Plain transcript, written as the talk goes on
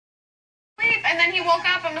And then he woke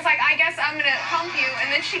up and was like, I guess I'm going to hump you. And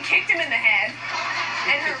then she kicked him in the head.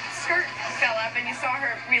 And her skirt fell up, and you saw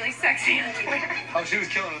her really sexy underwear. Oh, she was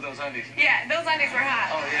killing with those undies. Yeah, those undies were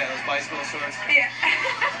hot. Oh, yeah, those bicycle shorts. Yeah.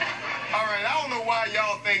 All right, I don't know why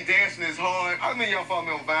y'all think dancing is hard. I mean, y'all follow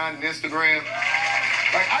me on Vine and Instagram.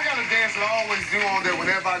 Like, I got a dance that I always do on there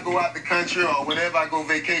whenever I go out the country or whenever I go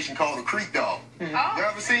vacation called the Creek Dog. Oh. You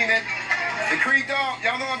ever seen that? The Creek Dog?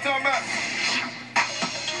 Y'all know what I'm talking about?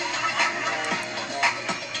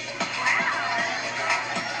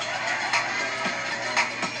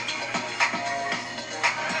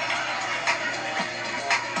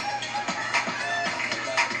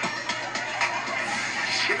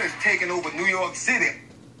 It has taken over New York City.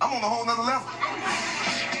 I'm on a whole nother level.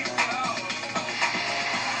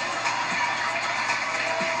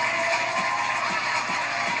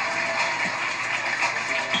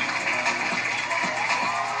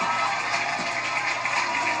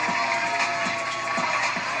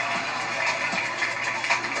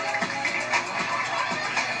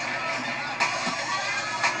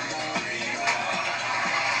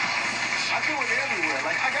 I do it everywhere.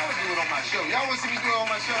 Like, I gotta do it on my show. Y'all wanna see me do it on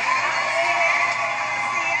my show? Well,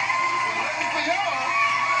 for y'all,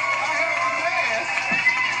 I have to dance.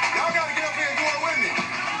 Y'all gotta get up here and do it with me.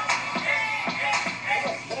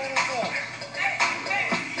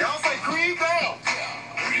 Y'all say creed down.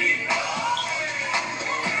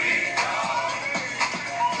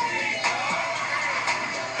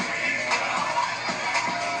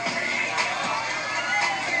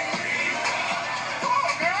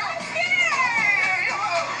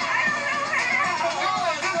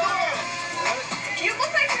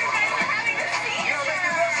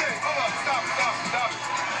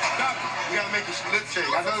 You gotta make your lips shake.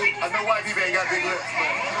 I know white people ain't got big lips, but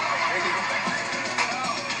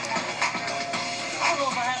I don't know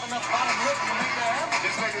if I have enough bottom lip to make that happen.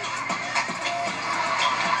 just make it